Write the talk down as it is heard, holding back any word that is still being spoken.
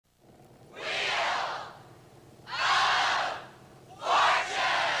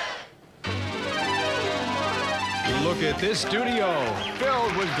at this studio,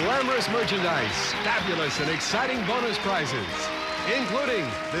 filled with glamorous merchandise, fabulous and exciting bonus prizes, including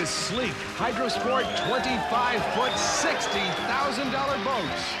this sleek Hydrosport 25-foot, $60,000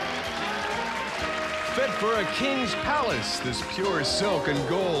 boat. Fit for a king's palace, this pure silk and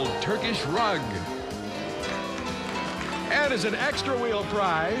gold Turkish rug. And as an extra wheel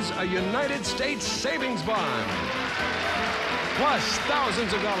prize, a United States savings bond. Plus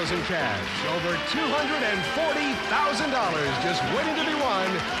thousands of dollars in cash, over $240,000 just waiting to be won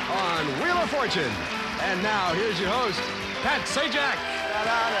on Wheel of Fortune. And now, here's your host, Pat Sajak.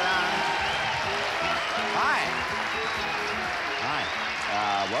 Hi.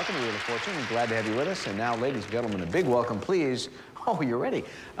 Welcome to Wheel of Fortune. I'm glad to have you with us. And now, ladies and gentlemen, a big welcome, please. Oh, you're ready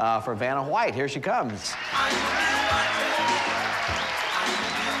for Vanna White. Here she comes.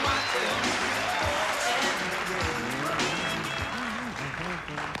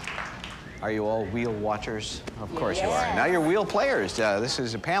 Are you all wheel watchers? Of course you are. Now you're wheel players. This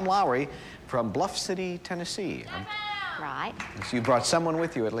is Pam Lowry from Bluff City, Tennessee. Right. So you brought someone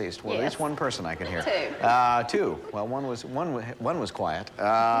with you at least. Well, yes. At least one person I can hear. Two. Well, one was quiet.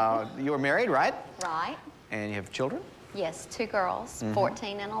 You were married, right? Right. And you have children? Yes, two girls,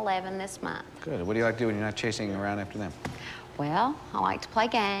 14 and 11 this month. Good. What do you like to do when you're not chasing around after them? Well, I like to play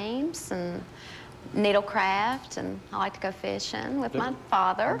games and needlecraft, and I like to go fishing with my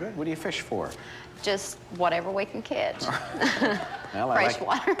father. Oh, good. What do you fish for? Just whatever we can catch. Well,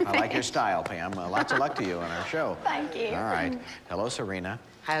 Freshwater. I like your style, Pam. Lots of luck to you on our show. Thank you. All right. Hello, Serena.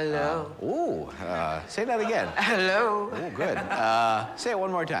 Hello. Say that again. Hello. Oh, good. Say it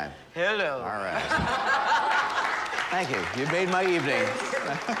one more time. Hello. All right. Thank you. You made my evening.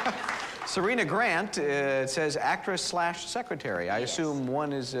 Serena Grant, it says actress/secretary. I assume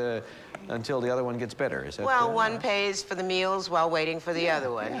one is until the other one gets better. Is that Well, one pays for the meals while waiting for the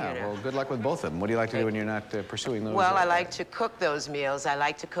other one, Yeah, you know. well, good luck with both of them. What do you like to do when you're not pursuing those? Well, I like to cook those meals. I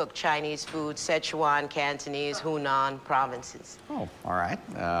like to cook Chinese food, Sichuan, Cantonese, Hunan provinces. Oh, all right.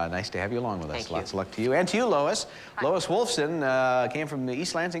 Nice to have you along with us. Thank you. Lots of luck to you. And to you, Lois. Hi. Lois Wolfson came from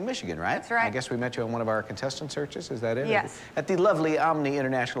East Lansing, Michigan, right? That's right. I guess we met you on one of our contestant searches. Is that it? Yes. At the lovely Omni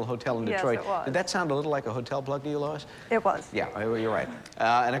International Hotel in Detroit. Yes, it was. Did that sound a little like a hotel plug to you, Lois? It was. Yeah, you're right.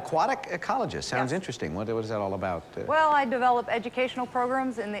 An aquatic ecologist. Sounds Yes. interesting. What is that all about? Well, I develop educational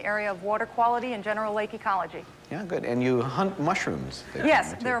programs in the area of water quality and general lake ecology. Yeah, good. And you hunt mushrooms there?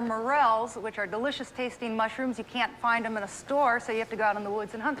 Yes, too. they're morels, which are delicious tasting mushrooms. You can't find them in a store, so you have to go out in the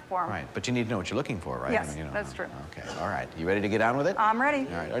woods and hunt for them. Right, but you need to know what you're looking for, right? Yes, I mean, that's true. Okay, all right. You ready to get on with it? I'm ready.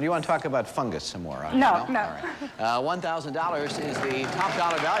 All right. Or do you want to talk about fungus some more? No. All right. $1,000 is the top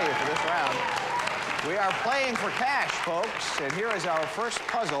dollar value for this round. We are playing for cash, folks, and here is our first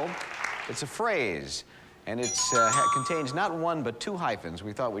puzzle. It's a phrase, and it contains not one but two hyphens.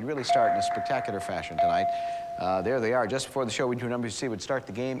 We thought we'd really start in a spectacular fashion tonight. There they are. Just before the show, we drew numbers to see would start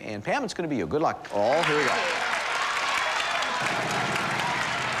the game. And Pam, it's going to be you. Good luck. All here we go.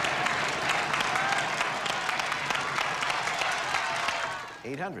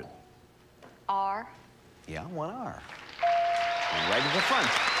 $800. R. Yeah, one R. Right at the front.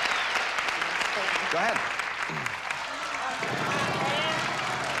 Go ahead.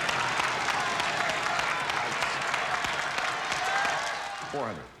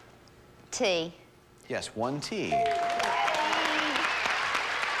 400. T. Yes, one T. You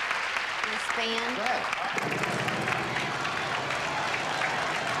spin. Go ahead.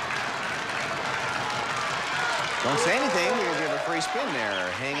 Don't say anything. We're going to give a free spin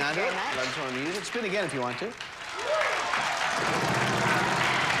there. Hang on to it. I just want to use it. Spin again if you want to.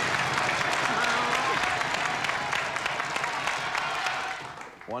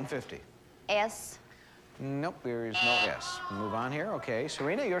 $150. S. Nope, there is no S. Move on here. Okay,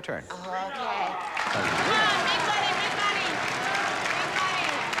 Serena, your turn. Okay. Come on, big money, big money. Big money.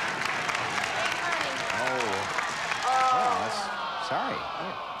 Big money. Oh, that's, sorry.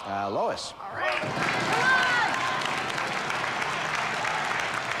 Lois. All right. Come on.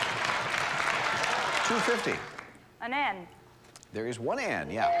 $250. An N. There is one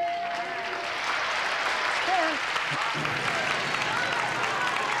N, yeah. Spin.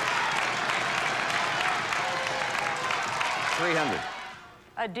 $300.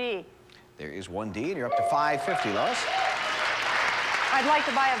 A D. There is one D, and you're up to $550, Lois. I'd like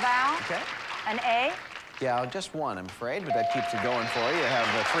to buy a vowel. Okay. An A. Yeah, just one, I'm afraid, but that keeps it going for you. You have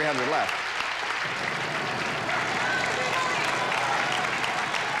 300 left.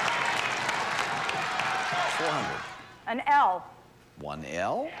 $400. An L. One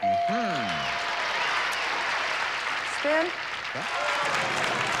L. Spin. Okay.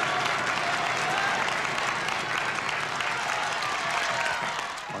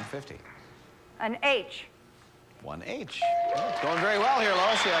 $150. An H. 1H. It's going very well here,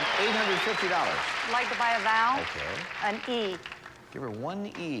 Lois. You have $850. I'd like to buy a vowel. Okay. An E. Give her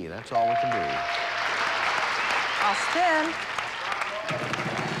 1E. That's all we can do. I'll spin.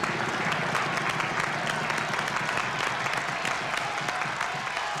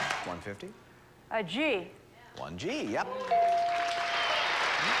 $150. A G. 1G. Yep.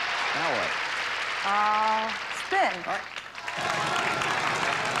 Now what? Spin. All right.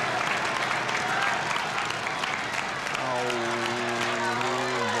 Oh,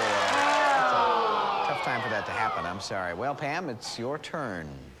 boy. Tough time for that to happen. I'm sorry. Well, Pam, it's your turn.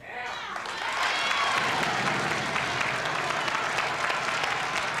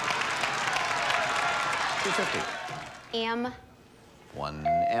 $250. M. 1M.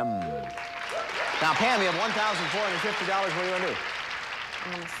 Now, Pam, you have $1,450. What do you want to do?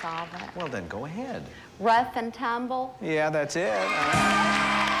 I'm going to solve it. Well, then go ahead. Rough and tumble. Yeah, that's it. Oh,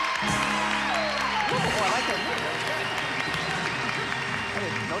 I like that.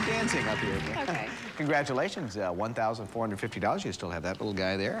 No dancing up here. Okay. Congratulations, $1,450. You still have that little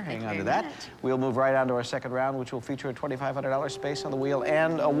guy there. Hang on to that. much. We'll move right on to our second round, which will feature a $2,500 space on the wheel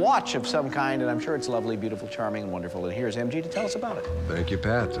and a watch of some kind. And I'm sure it's lovely, beautiful, charming, and wonderful. And here's MG to tell us about it. Thank you,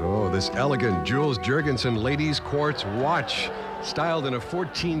 Pat. Oh, this elegant Jules Jurgensen ladies quartz watch, styled in a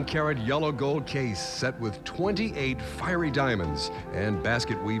 14-karat yellow gold case, set with 28 fiery diamonds and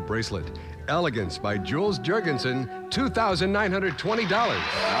basket weave bracelet. Elegance by Jules Jurgensen, $2,920.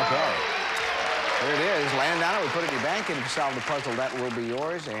 Okay. There it is. Land on it. We put it in your bank, and if you solve the puzzle, that will be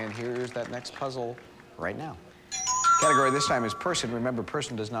yours. And here's that next puzzle right now. Category this time is person. Remember,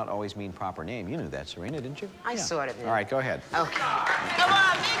 person does not always mean proper name. You knew that, Serena, didn't you? I sort of knew. All right, go ahead. Okay. Come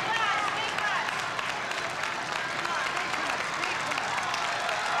on, big bucks, big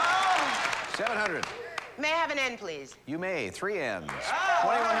bucks. 700. May I have an N, please? You may. 3 N's. $2,100.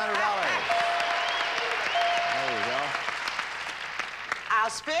 There you go. I'll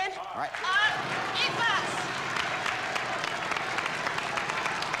spin. All right. Big bucks.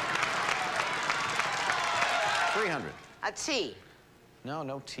 $300. A T. No,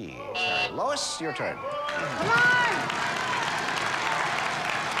 no T. Sorry. Lois, your turn. Come on.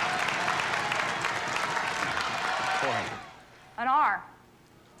 $400. An R.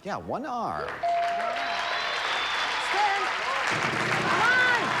 Yeah, 1 R. Spin. Come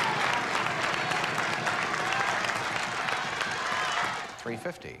on.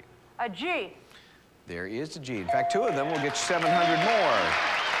 $350. A G. There is a G. In fact, 2 of them will get you 700 more.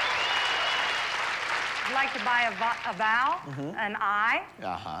 I'd like to buy a vowel. An I.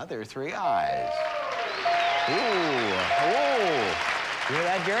 Uh-huh, there are 3 I's. Ooh, whoa. You hear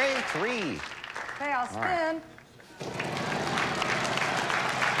that, Gary? 3. Okay, I'll All right. spin.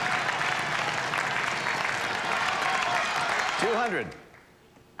 $200.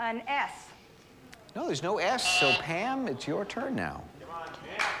 An S. No, there's no S, so Pam, it's your turn now.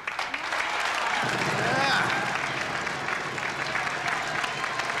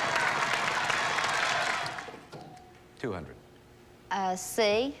 $200.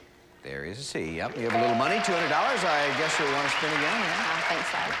 C. There is a C. Yep, you have a little money, $200. I guess you'll want to spin again, yeah? I think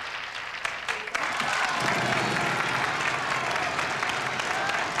so.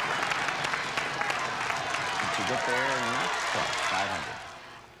 Did you get there? What,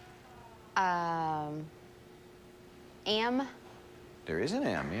 500. M. There is an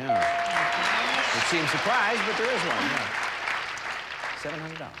M, yeah. It seems surprised, but there is one, yeah.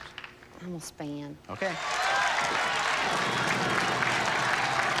 $700. I'm going to spin. Okay.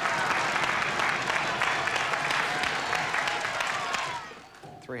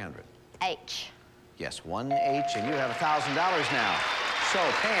 $300. H. Yes, 1 H, and you have $1,000 now. So,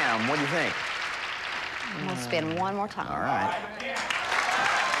 Pam, what do you think? I'm going to spin one more time. All right.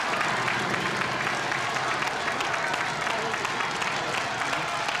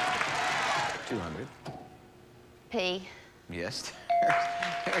 $200. P. Yes,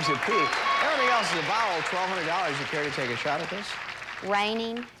 there's a P. Everything else is a vowel. $1,200. You care to take a shot at this?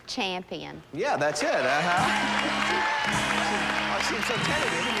 Reigning champion. Yeah, that's it. Uh-huh. Oh, it seems so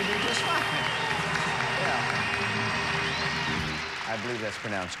tentative, and you did just fine. Yeah. I believe that's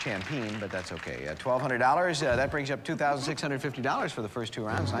pronounced champagne, but that's okay. $1,200. That brings you up $2,650 for the first 2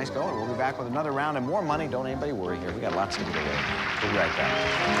 rounds. Nice going. We'll be back with another round and more money. Don't anybody worry here. We got lots to give away. We'll be right back.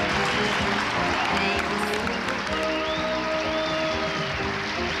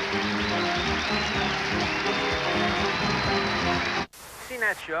 Seen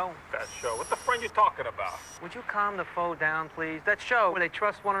that show? That show? What the friend you talking about? Would you calm the foe down, please? That show where they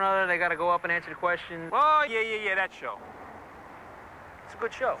trust one another, they gotta go up and answer the questions. Oh, yeah, that show. It's a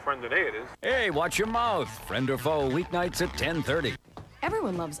good show. Friend today it is. Hey, watch your mouth. Friend or foe, weeknights at 10:30.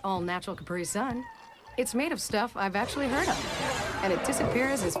 Everyone loves all-natural Capri Sun. It's made of stuff I've actually heard of, and it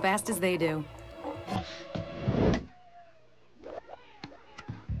disappears as fast as they do.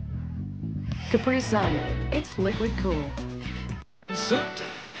 Capri Sun. It's liquid cool. Sometimes.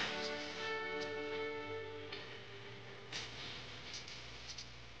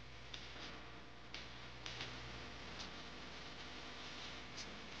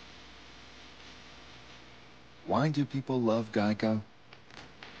 Why do people love Geico?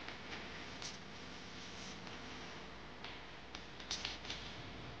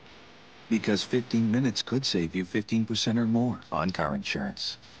 Because 15 minutes could save you 15% or more on car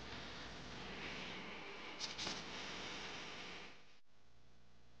insurance.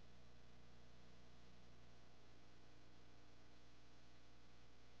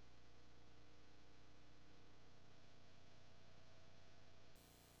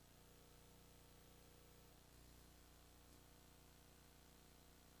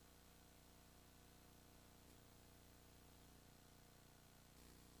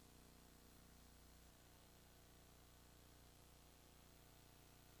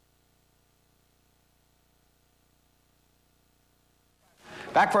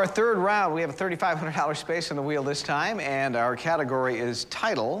 Back for our third round. We have a $3,500 space on the wheel this time, and our category is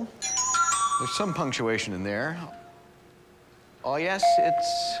title. There's some punctuation in there. Oh, yes,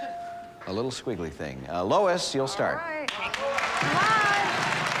 it's a little squiggly thing. Lois, you'll start. All right. Come on.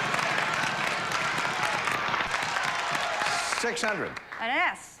 600. An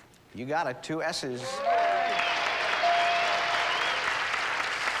S. You got it. 2 S's.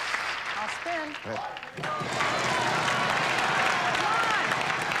 I'll spin. Right.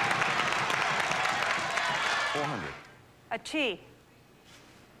 400. A T.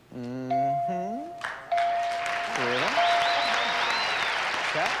 Mm-hmm. Freedom.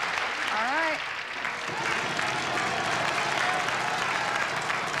 Check. All right.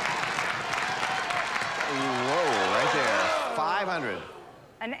 Whoa, right there. 500.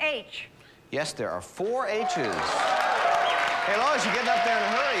 An H. Yes, there are 4 H's. Hey, Lois, you're getting up there in a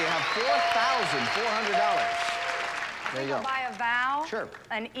hurry. You have $4,400. There you go. I'll buy a vowel. Sure.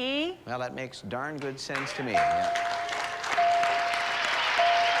 An E. Well, that makes darn good sense to me. Yeah.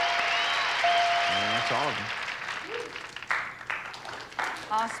 And that's all of them.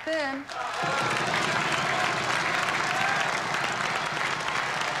 I'll spin.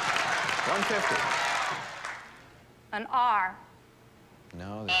 150. An R.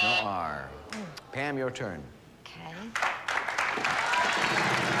 No, there's no R. Pam, your turn. Okay.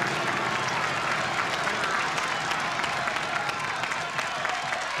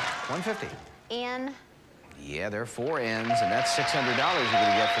 150. N. Yeah, there are 4 N's, and that's $600 you're going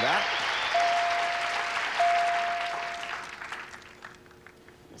to get for that.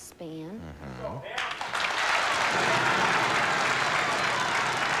 Spin.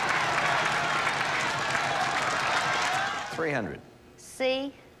 300.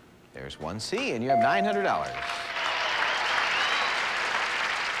 C. There's 1 C, and you have $900.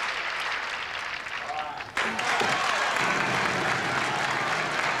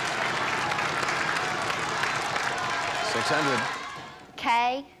 $600.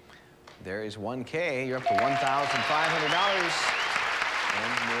 K. There is 1 K. You're up to $1,500.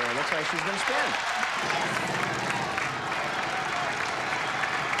 And looks like she's going to spin.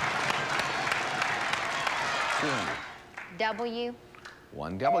 $200. W.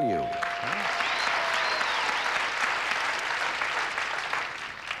 1 W.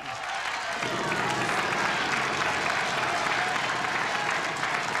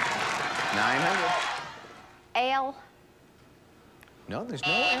 $900. L. No, there's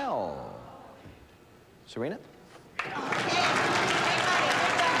no L. Serena?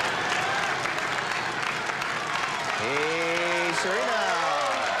 Hey, Serena.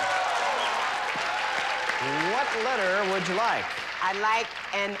 What letter would you like? I'd like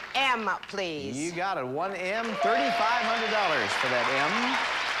an M, please. You got it. 1 M, $3,500 for that M.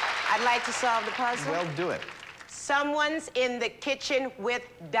 I'd like to solve the puzzle. Well, do it. Someone's in the kitchen with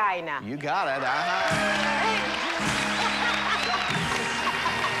Dinah. You got it.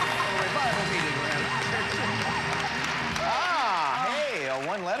 Hey,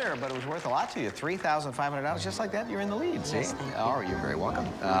 1 letter, but it was worth a lot to you. $3,500, just like that, you're in the lead, see? Oh, you're very welcome.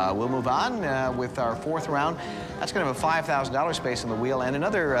 We'll move on with our 4th round. That's going to have a $5,000 space on the wheel and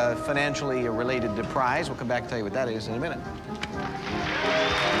another financially related prize. We'll come back and tell you what that is in a minute.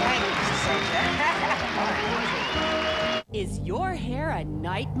 Thank you, Mrs. Sajak. Is your hair a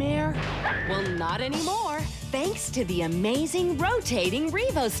nightmare? Well, not anymore. Thanks to the amazing rotating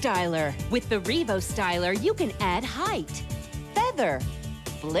Revo Styler. With the Revo Styler, you can add height, feather,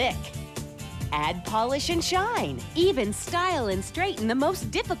 flick, Add polish and shine. Even style and straighten the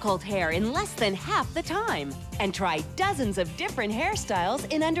most difficult hair in less than half the time. And try dozens of different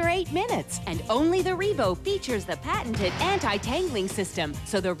hairstyles in under 8 minutes. And only the Revo features the patented anti-tangling system,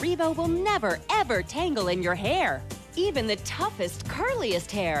 so the Revo will never, ever tangle in your hair. Even the toughest, curliest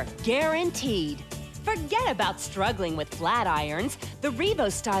hair, guaranteed. Forget about struggling with flat irons. The Revo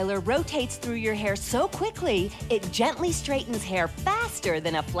Styler rotates through your hair so quickly, it gently straightens hair faster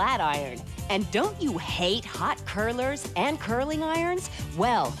than a flat iron. And don't you hate hot curlers and curling irons?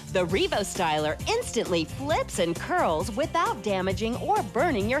 Well, the Revo Styler instantly flips and curls without damaging or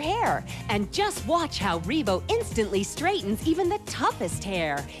burning your hair. And just watch how Revo instantly straightens even the toughest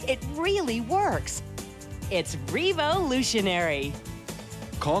hair. It really works. It's revolutionary.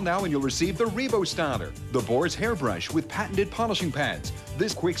 Call now and you'll receive the Revo Styler, the Boar's hairbrush with patented polishing pads,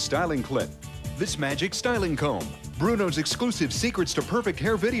 this quick styling clip, this magic styling comb, Bruno's exclusive Secrets to Perfect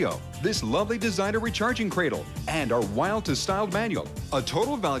Hair video, this lovely designer recharging cradle, and our Wild to Styled manual. A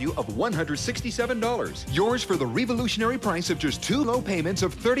total value of $167. Yours for the revolutionary price of just 2 low payments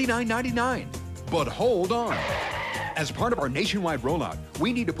of $39.99. But hold on. As part of our nationwide rollout,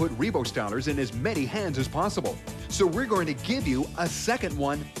 we need to put Revo Stylers in as many hands as possible. So we're going to give you a second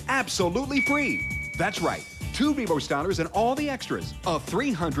one absolutely free. That's right, 2 Revo Stylers and all the extras, a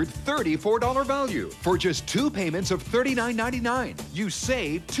 $334 value. For just 2 payments of $39.99, you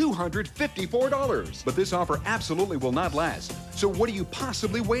save $254. But this offer absolutely will not last. So what are you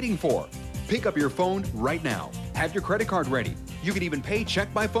possibly waiting for? Pick up your phone right now. Have your credit card ready. You can even pay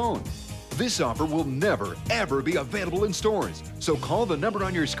check by phone. This offer will never, ever be available in stores. So call the number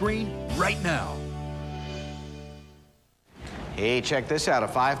on your screen right now. Hey, check this out. A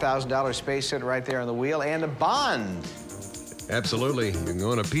 $5,000 space sitting right there on the wheel and a bond. Absolutely. You can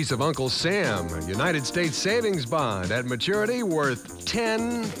own a piece of Uncle Sam, a United States savings bond at maturity worth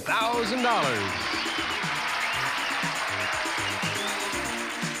 $10,000.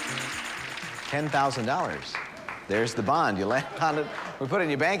 $10,000. There's the bond. You land on it. We put it in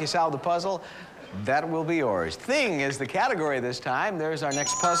your bank. You solve the puzzle. That will be yours. Thing is the category this time. There's our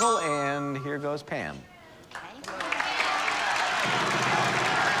next puzzle, and here goes Pam.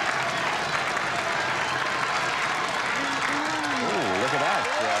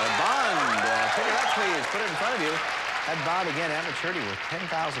 Pick it up, please. Put it in front of you. That bond, again, at maturity worth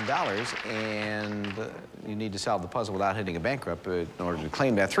 $10,000, and you need to solve the puzzle without hitting a bankrupt in order to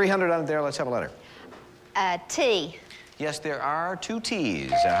claim that. 300 on it there. Let's have a letter. T. Yes, there are 2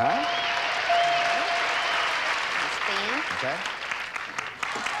 T's. Okay.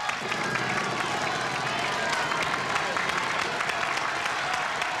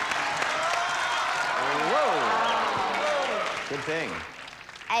 Whoa. Good thing.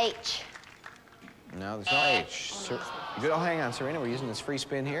 H. No, there's no H. Good. Oh, hang on, Serena. We're using this free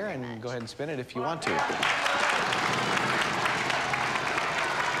spin here, and go ahead and spin it if you want to.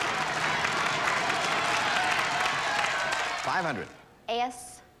 $500.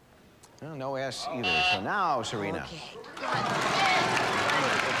 S. Oh, no S either. So now, Serena. Okay.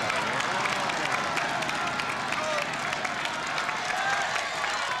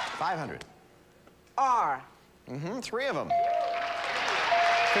 $500. R. 3 of them.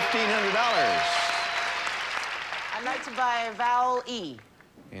 $1,500. I'd like to buy a vowel E.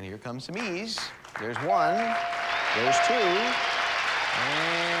 And here comes some E's. There's 1. There's 2.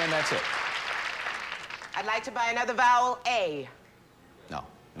 And that's it. I'd like to buy another vowel A. No,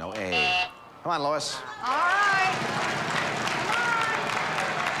 no A. Come on, Lois. All right.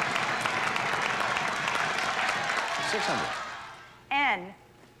 $600. N.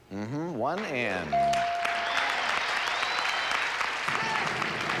 1 N.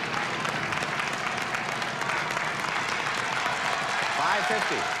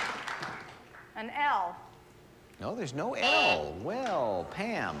 $550. An L. No, there's no L. Well,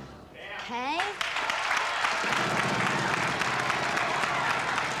 Pam. K.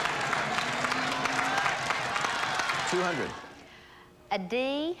 $200. A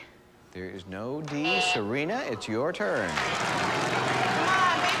D. There is no D. Serena, it's your turn. Come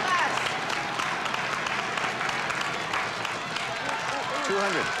on, big bucks.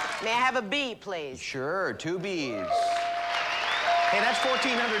 $200. May I have a B, please? Sure, 2 B's. Hey, that's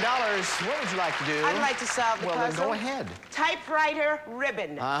 $1,400. What would you like to do? I'd like to solve the puzzle. Well, then go ahead. Typewriter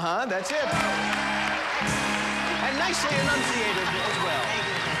ribbon. That's it. And nicely enunciated as well.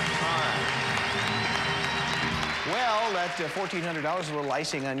 All right. Well, Well, that $1,400 is a little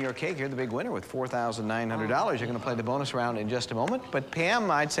icing on your cake. You're the big winner with $4,900. You're going to play the bonus round in just a moment. But Pam,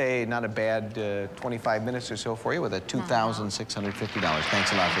 I'd say not a bad 25 minutes or so for you with a $2,650.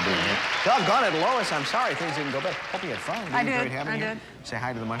 Thanks a lot for being here. Doggone it, Lois, I'm sorry things didn't go better. Hope you had fun. I did. Great having you here. Say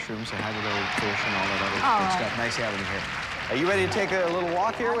hi to the mushrooms, say hi to the fish and all that other good stuff. Nice having you here. Are you ready to take a little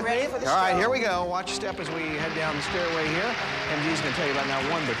walk here with me? All right, here we go. Watch your step as we head down the stairway here. MG's going to tell you about not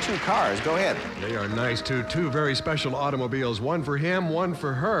one, but two cars. Go ahead. They are nice, too. Two very special automobiles. One for him, one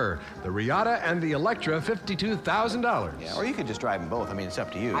for her. The Riata and the Electra, $52,000. Yeah, or you could just drive them both. I mean, it's up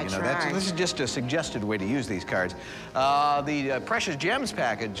to you. This is just a suggested way to use these cards. The Precious Gems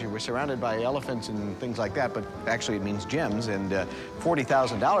package, we're surrounded by elephants and things like that, but actually it means gems, and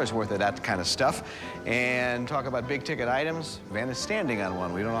 $40,000 worth of that kind of stuff. And talk about big-ticket items. Vanna's standing on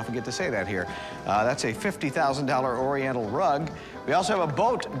one. We don't often get to say that here. That's a $50,000 Oriental rug. We also have a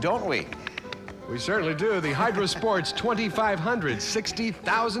boat, don't we? We certainly do. The Hydro Sports 2500,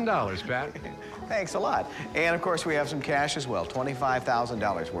 $60,000, Pat. Thanks a lot. And, of course, we have some cash as well,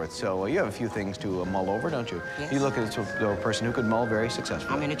 $25,000 worth. So you have a few things to mull over, don't you? Yes. You look at a person who could mull very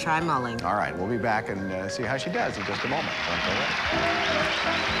successfully. I'm going to try mulling. All right, we'll be back and see how she does in just a moment. Don't go away.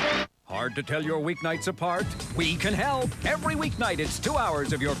 Hard to tell your weeknights apart? We can help. Every weeknight, it's 2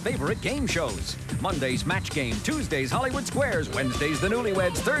 hours of your favorite game shows. Mondays, Match Game. Tuesdays, Hollywood Squares. Wednesdays, The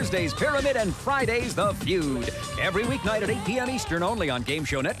Newlyweds. Thursdays, Pyramid. And Fridays, The Feud. Every weeknight at 8 p.m. Eastern, only on Game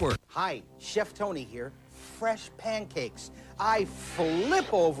Show Network. Hi, Chef Tony here. Fresh pancakes. I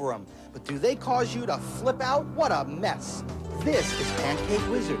flip over them. But do they cause you to flip out? What a mess. This is Pancake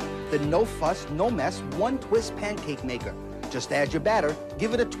Wizard, the no-fuss, no-mess, one-twist pancake maker. Just add your batter,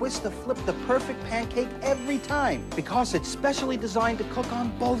 give it a twist to flip the perfect pancake every time, because it's specially designed to cook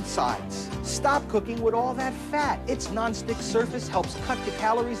on both sides. Stop cooking with all that fat. Its non-stick surface helps cut the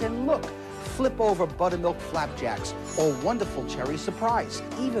calories, and look, flip over buttermilk flapjacks or wonderful cherry surprise.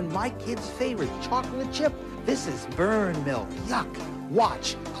 Even my kid's favorite, chocolate chip. This is burn milk. Yuck.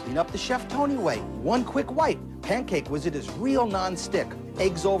 Watch. Clean up the Chef Tony way. One quick wipe. Pancake Wizard is real non-stick.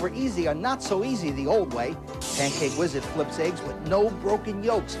 Eggs over easy are not so easy the old way. Pancake Wizard flips eggs with no broken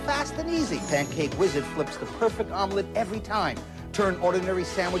yolks, fast and easy. Pancake Wizard flips the perfect omelet every time. Turn ordinary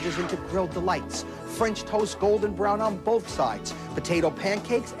sandwiches into grilled delights. French toast golden brown on both sides. Potato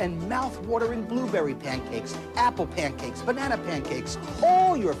pancakes and mouth-watering blueberry pancakes. Apple pancakes, banana pancakes,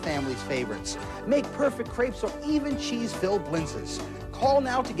 all your family's favorites. Make perfect crepes or even cheese-filled blintzes. Call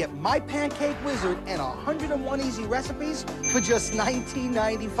now to get My Pancake Wizard and 101 easy recipes for just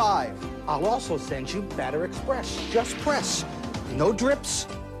 $19.95. I'll also send you Batter Express. Just press. No drips,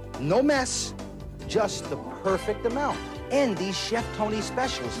 no mess, just the perfect amount. And these Chef Tony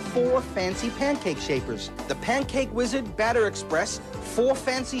specials, 4 fancy pancake shapers. The Pancake Wizard Batter Express, 4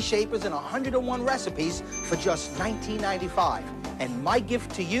 fancy shapers and 101 recipes for just $19.95. And my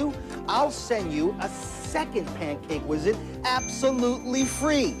gift to you, I'll send you a second Pancake Wizard absolutely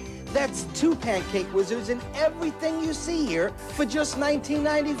free. That's 2 Pancake Wizards and everything you see here for just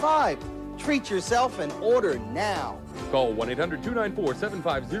 $19.95. Treat yourself and order now. Call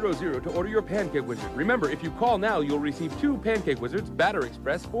 1-800-294-7500 to order your Pancake Wizard. Remember, if you call now, you'll receive 2 Pancake Wizards, Batter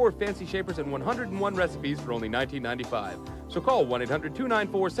Express, 4 fancy shapers, and 101 recipes for only $19.95. So call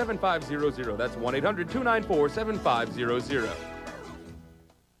 1-800-294-7500. That's 1-800-294-7500.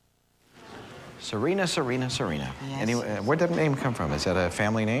 Serena. Yes. Where'd that name come from? Is that a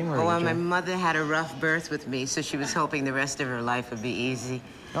family name? Or well, my mother had a rough birth with me, so she was hoping the rest of her life would be easy.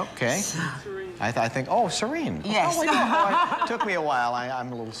 Okay. So... I think, oh, Serene. Yes. Oh, it took me a while.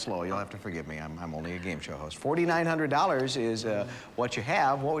 I'm a little slow. You'll have to forgive me. I'm only a game show host. $4,900 is what you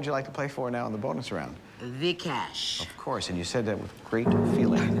have. What would you like to play for now in the bonus round? The cash. Of course, and you said that with great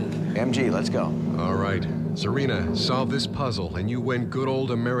feeling. MG, let's go. All right. Serena, solve this puzzle and you win good old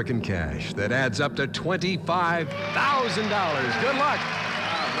American cash. That adds up to $25,000. Good luck.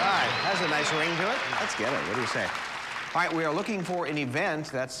 All right. Has a nice ring to it. Let's get it. What do you say? All right, we are looking for an event.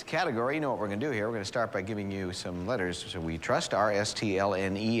 That's category. You know what we're going to do here. We're going to start by giving you some letters. So we trust,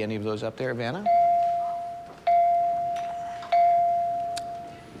 R-S-T-L-N-E. Any of those up there, Vanna?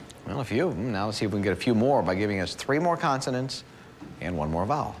 Well, a few of them. Now let's see if we can get a few more by giving us 3 more consonants and 1 more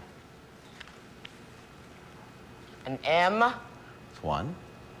vowel. An M. That's 1.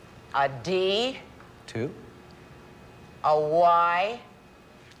 A D. 2. A Y.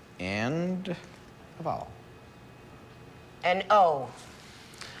 And a vowel. An O.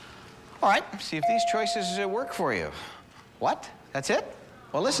 All right, see if these choices work for you. What? That's it?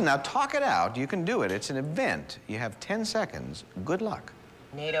 Well, listen, now talk it out. You can do it. It's an event. You have 10 seconds. Good luck.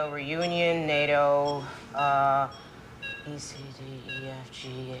 NATO reunion, NATO, E, C, D, E, F,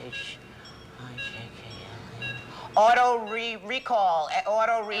 G, H, I, J, K, L, M. Auto recall,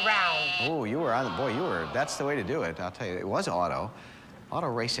 auto reround. Oh, you were on the, boy, you were, that's the way to do it. I'll tell you, it was auto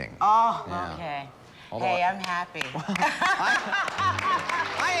racing. Oh, Yeah. okay. Although Hey, I'm happy. I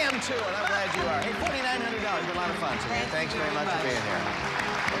am too, and I'm glad you are. Hey, $4,900, been a lot of fun today. Thanks very much for being here.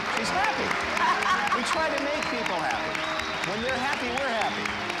 She's happy. We try to make people happy. When they're happy, we're happy.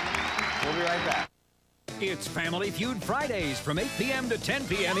 We'll be right back. It's Family Feud Fridays from 8 p.m. to 10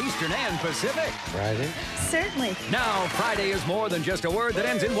 p.m. Eastern and Pacific. Friday? Certainly. Now, Friday is more than just a word that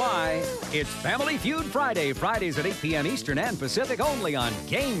ends in Y. It's Family Feud Friday, Fridays at 8 p.m. Eastern and Pacific, only on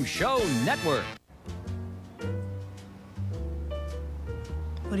Game Show Network.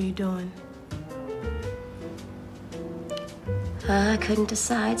 What are you doing? I couldn't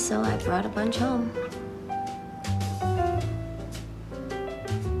decide, so I brought a bunch home.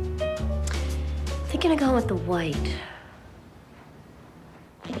 Thinking of going with the white.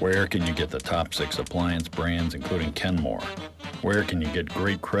 Where can you get the top 6 appliance brands, including Kenmore? Where can you get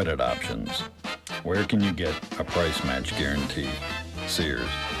great credit options? Where can you get a price match guarantee? Sears.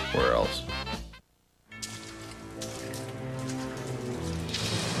 Where else?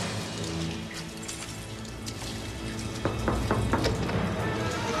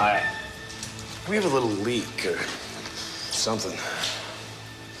 Hi. We have a little leak or something.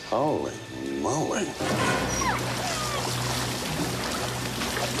 Holy moly.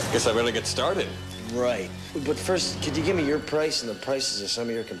 Guess I better get started. Right. But first, could you give me your price and the prices of some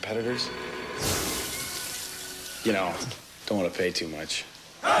of your competitors? You know, don't want to pay too much.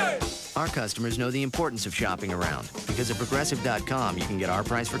 Our customers know the importance of shopping around. Because at Progressive.com, you can get our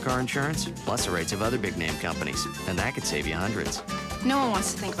price for car insurance, plus the rates of other big-name companies. And that could save you hundreds. No one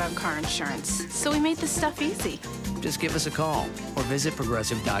wants to think about car insurance, so we made this stuff easy. Just give us a call or visit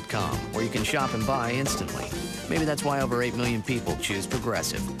Progressive.com, where you can shop and buy instantly. Maybe that's why over 8 million people choose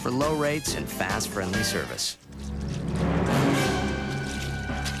Progressive for low rates and fast, friendly service.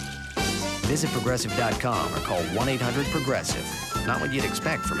 Visit Progressive.com or call 1-800-PROGRESSIVE. Not what you'd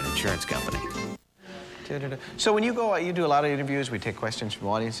expect from an insurance company. So when you go out, you do a lot of interviews. We take questions from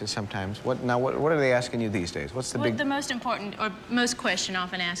audiences sometimes. What are they asking you these days? What's the big... The most important, or most question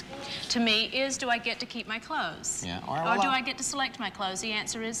often asked to me is, do I get to keep my clothes? Yeah. Or do I get to select my clothes? The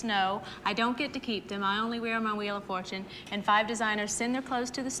answer is no. I don't get to keep them. I only wear them on Wheel of Fortune. And 5 designers send their clothes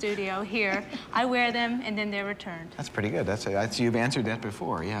to the studio. Here, I wear them, and then they're returned. That's pretty good. You've answered that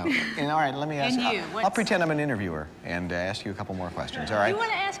before, yeah. And all right, let me ask And you, I'll pretend I'm an interviewer and ask you a couple more questions, all right? You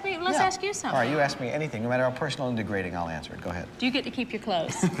want to ask me? Let's ask you something. All right, you ask me anything. No matter how personal and degrading, I'll answer it. Go ahead. Do you get to keep your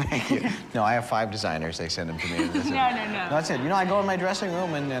clothes? Thank you. No, I have 5 designers. They send them to me. No. No, that's it. You know, I go in my dressing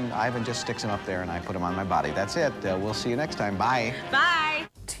room and Ivan just sticks them up there and I put them on my body. That's it. We'll see you next time. Bye. Bye.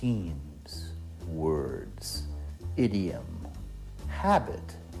 Teams, words, idiom,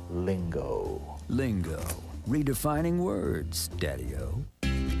 habit, lingo. Lingo. Redefining words, Daddy-O.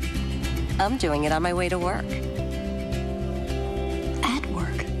 I'm doing it on my way to work. At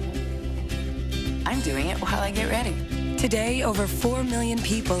work. I'm doing it while I get ready. Today, over 4 million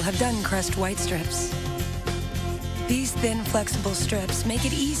people have done Crest White Strips. These thin, flexible strips make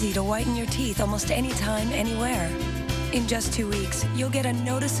it easy to whiten your teeth almost anytime, anywhere. In just 2 weeks, you'll get a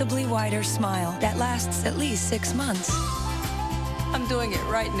noticeably wider smile that lasts at least 6 months. I'm doing it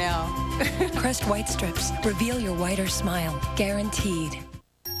right now. Crest White Strips. Reveal your whiter smile. Guaranteed.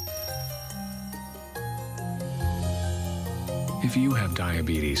 If you have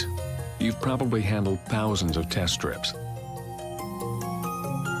diabetes, you've probably handled thousands of test strips.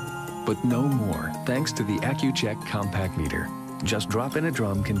 But no more, thanks to the AccuCheck Compact Meter. Just drop in a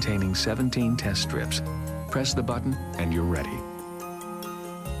drum containing 17 test strips. Press the button and you're ready.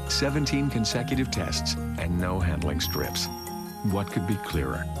 17 consecutive tests and no handling strips. What could be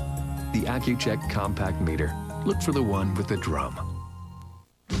clearer? The AccuCheck Compact Meter. Look for the one with the drum.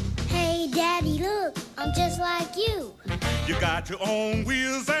 Hey, Daddy, look, I'm just like you. You got your own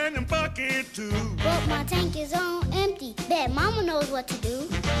wheels and a bucket too. But my tank is on empty. Bet Mama knows what to do.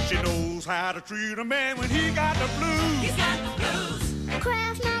 She knows how to treat a man when he got the blues. He's got the blues.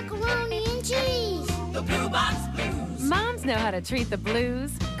 Kraft macaroni and cheese. The Blue Box Blues. Moms know how to treat the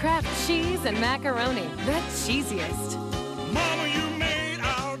blues. Kraft cheese and macaroni. The cheesiest. Mama, you made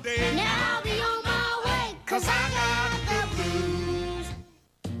our day. Now I'll be on my way, 'cause I got the blues.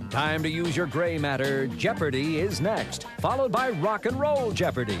 Time to use your gray matter. Jeopardy is next, followed by Rock and Roll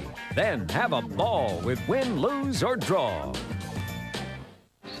Jeopardy. Then have a ball with win, lose, or draw.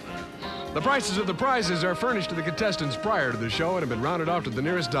 The prices of the prizes are furnished to the contestants prior to the show and have been rounded off to the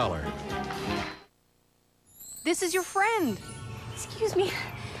nearest dollar. This is your friend. Excuse me.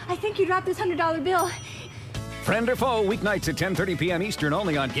 I think you dropped this $100 bill. Friend or Foe, weeknights at 10:30 p.m. Eastern,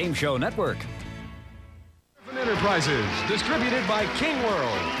 only on Game Show Network. Interview prizes, distributed by King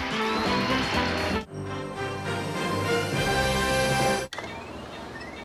World.